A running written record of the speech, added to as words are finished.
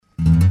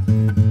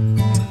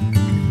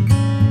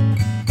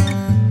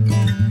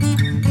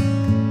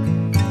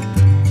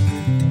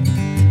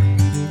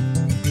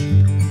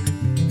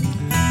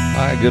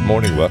Good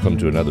morning. Welcome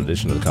to another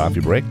edition of the Coffee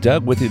Break.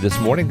 Doug with you this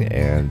morning,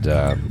 and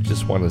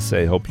just want to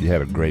say hope you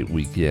had a great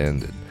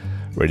weekend and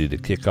ready to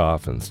kick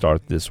off and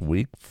start this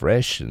week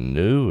fresh and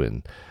new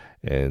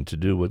and to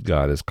do what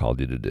God has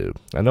called you to do.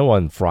 I know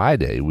on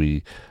Friday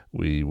we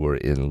were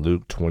in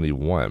Luke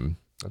 21.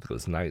 I think it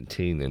was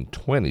 19 and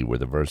 20 were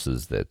the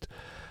verses that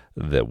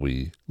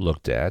we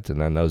looked at,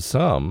 and I know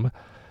some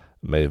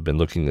may have been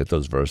looking at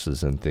those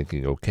verses and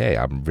thinking, okay,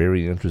 I'm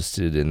very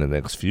interested in the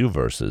next few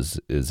verses.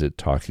 Is it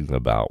talking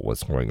about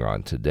what's going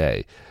on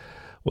today?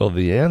 Well,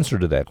 the answer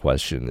to that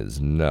question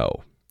is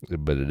no,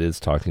 but it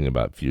is talking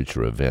about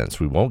future events.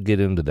 We won't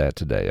get into that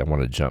today. I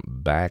want to jump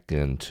back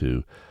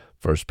into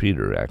 1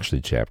 Peter,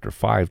 actually chapter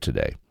 5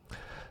 today.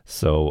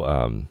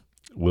 So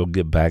we'll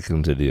get back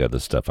into the other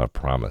stuff, I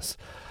promise.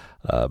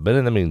 But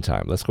in the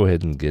meantime, let's go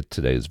ahead and get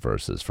today's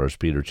verses. 1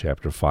 Peter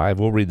chapter 5,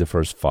 we'll read the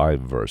first 5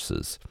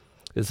 verses.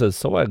 It says,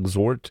 "So I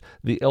exhort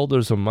the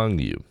elders among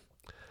you,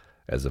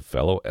 as a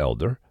fellow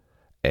elder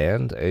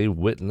and a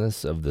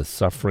witness of the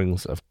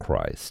sufferings of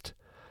Christ,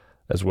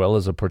 as well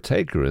as a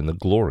partaker in the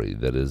glory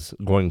that is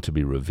going to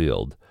be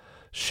revealed.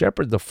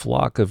 Shepherd the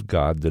flock of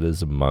God that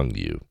is among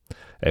you,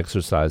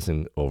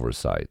 exercising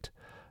oversight,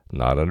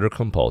 not under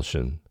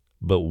compulsion,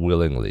 but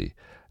willingly,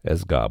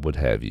 as God would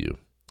have you.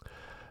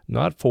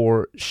 Not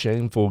for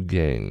shameful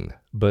gain,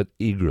 but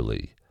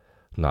eagerly,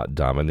 not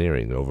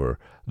domineering over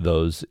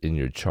those in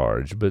your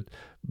charge, but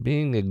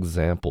being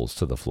examples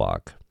to the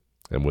flock.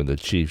 And when the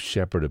chief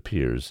shepherd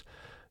appears,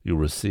 you'll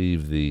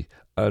receive the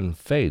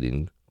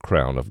unfading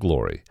crown of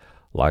glory.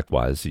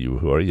 Likewise, you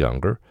who are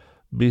younger,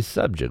 be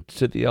subject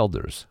to the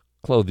elders.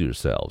 Clothe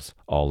yourselves,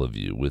 all of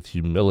you, with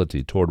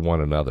humility toward one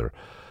another.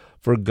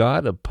 For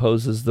God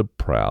opposes the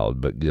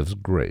proud, but gives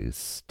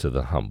grace to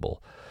the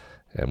humble."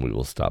 And we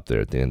will stop there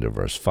at the end of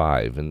verse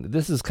 5. And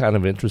this is kind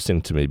of interesting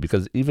to me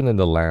because even in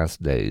the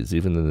last days,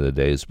 even in the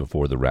days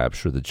before the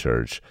rapture of the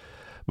church,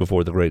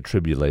 before the Great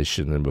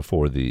Tribulation, and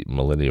before the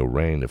millennial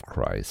reign of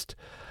Christ,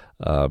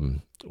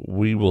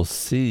 we will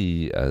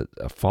see a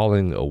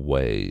falling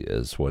away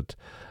is what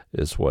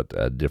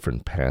a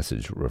different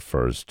passage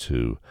refers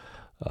to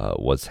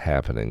what's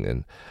happening.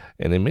 And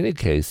in many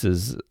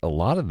cases, a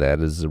lot of that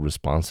is the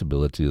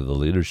responsibility of the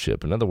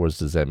leadership. In other words,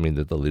 does that mean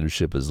that the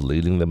leadership is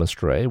leading them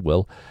astray?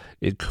 Well,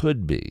 it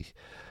could be.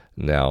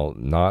 Now,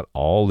 not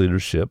all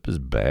leadership is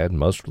bad.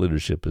 Most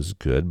leadership is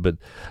good. But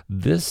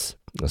this,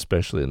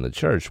 especially in the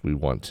church, we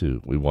want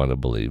to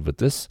believe. But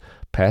this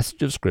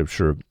passage of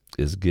Scripture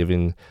is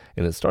giving,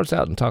 and it starts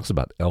out and talks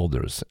about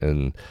elders.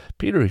 And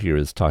Peter here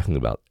is talking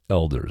about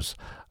elders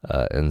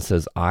and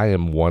says, "I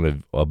am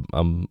one of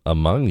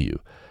among you."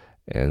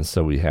 And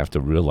so we have to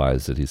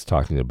realize that he's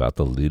talking about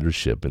the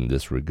leadership in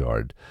this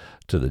regard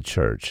to the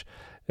church.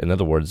 In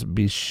other words,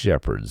 be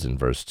shepherds. In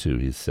verse 2,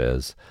 he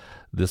says,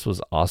 this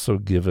was also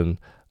given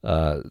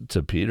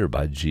to Peter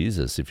by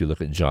Jesus, if you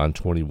look at John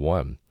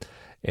 21.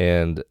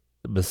 And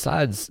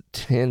besides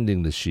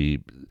tending the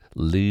sheep,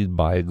 lead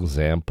by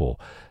example.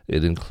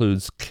 It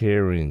includes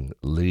caring,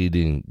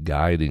 leading,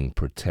 guiding,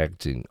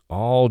 protecting,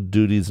 all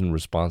duties and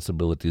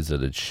responsibilities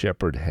that a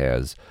shepherd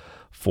has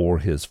for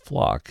his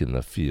flock in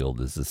the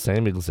field is the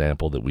same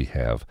example that we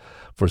have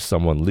for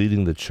someone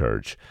leading the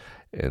church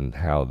and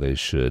how they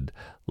should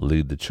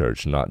lead the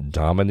church, not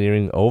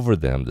domineering over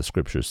them, the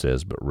Scripture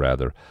says, but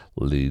rather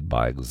lead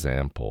by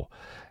example.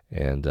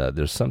 And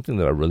there's something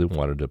that I really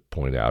wanted to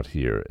point out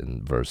here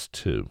in verse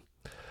 2.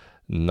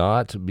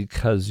 Not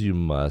because you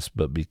must,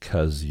 but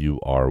because you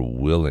are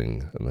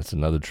willing. And that's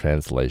another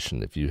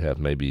translation. If you have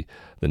maybe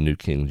the New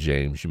King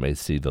James, you may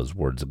see those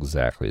words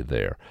exactly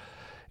there.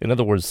 In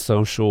other words,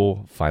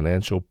 social,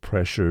 financial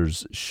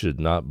pressures should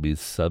not be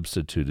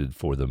substituted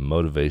for the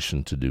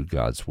motivation to do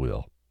God's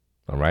will.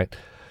 All right?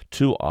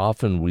 Too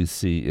often we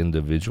see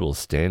individuals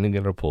standing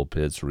in our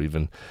pulpits or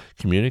even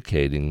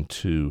communicating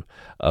to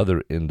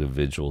other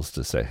individuals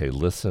to say, hey,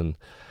 listen,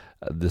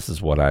 this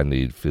is what I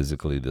need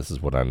physically, this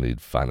is what I need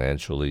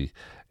financially,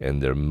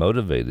 and they're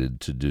motivated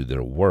to do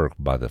their work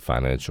by the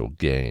financial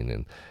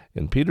gain.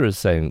 And Peter is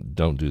saying,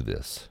 don't do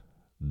this.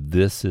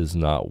 This is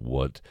not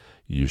what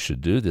you should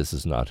do. This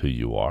is not who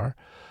you are.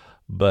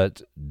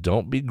 But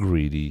don't be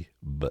greedy,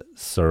 but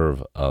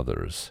serve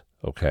others,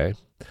 okay?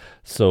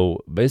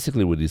 So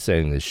basically what he's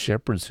saying is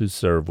shepherds who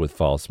serve with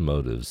false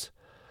motives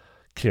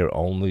care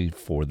only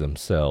for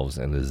themselves.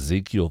 And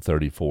Ezekiel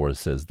 34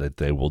 says that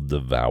they will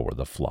devour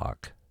the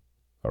flock.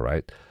 All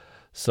right?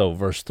 So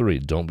verse 3,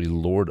 don't be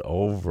lord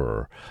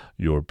over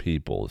your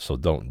people. So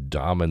don't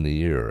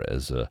domineer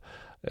as a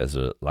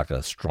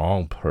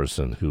strong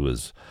person who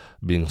is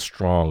being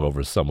strong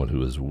over someone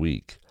who is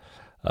weak.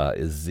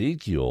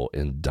 Ezekiel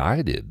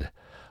indicted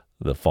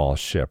the false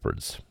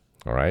shepherds.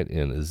 All right,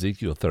 in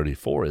Ezekiel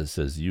 34, it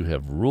says, you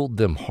have ruled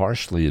them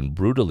harshly and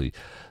brutally,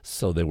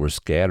 so they were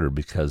scattered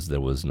because there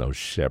was no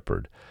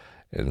shepherd.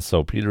 And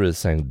so Peter is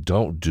saying,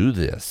 don't do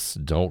this.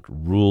 Don't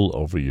rule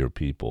over your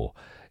people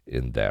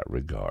in that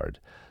regard.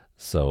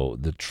 So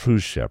the true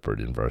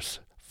shepherd in verse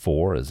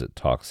 4, as it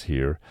talks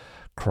here,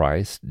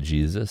 Christ,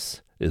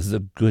 Jesus, is the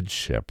good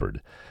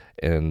shepherd.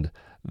 And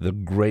The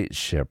great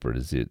shepherd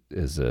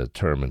is a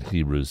term in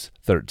Hebrews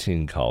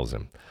 13 calls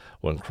him.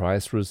 When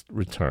Christ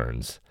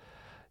returns,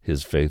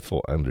 his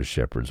faithful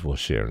under-shepherds will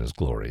share in his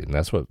glory. And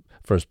that's what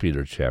 1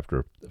 Peter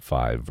chapter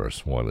 5,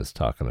 verse 1 is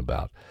talking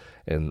about,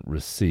 and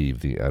receive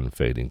the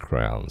unfading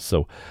crown.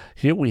 So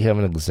here we have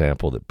an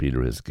example that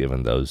Peter has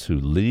given those who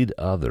lead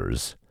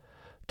others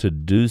to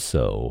do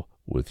so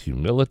with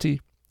humility,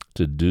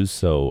 to do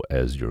so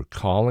as your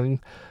calling,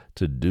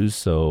 to do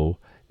so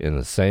in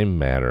the same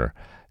manner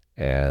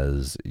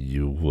as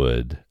you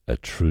would a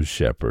true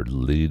shepherd.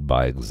 Lead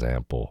by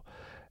example,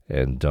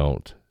 and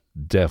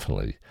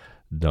definitely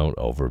don't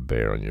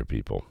overbear on your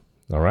people.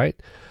 All right?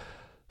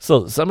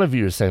 So some of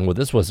you are saying, well,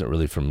 this wasn't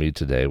really for me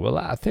today. Well,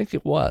 I think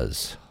it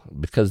was,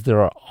 because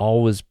there are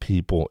always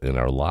people in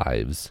our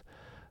lives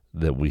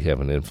that we have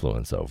an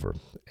influence over.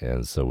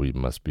 And so we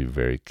must be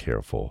very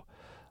careful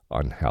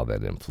on how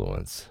that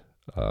influence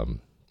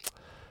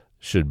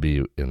should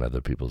be in other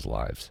people's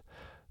lives.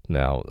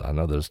 Now, I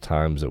know there's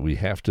times that we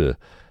have to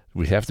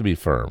be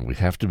firm. We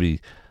have to be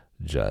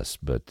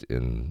just. But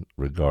in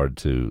regard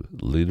to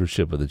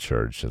leadership of the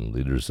church and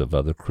leaders of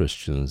other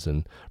Christians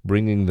and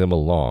bringing them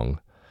along,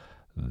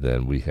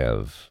 then we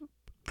have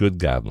good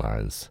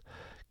guidelines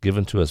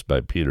given to us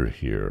by Peter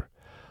here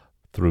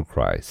through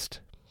Christ.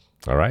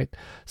 All right?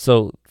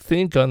 So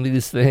think on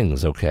these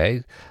things,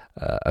 okay?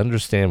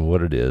 Understand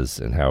what it is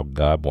and how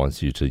God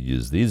wants you to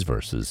use these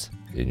verses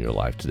in your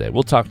life today.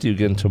 We'll talk to you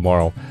again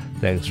tomorrow.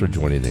 Thanks for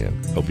joining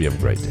in. Hope you have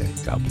a great day.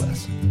 God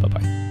bless.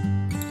 Bye-bye.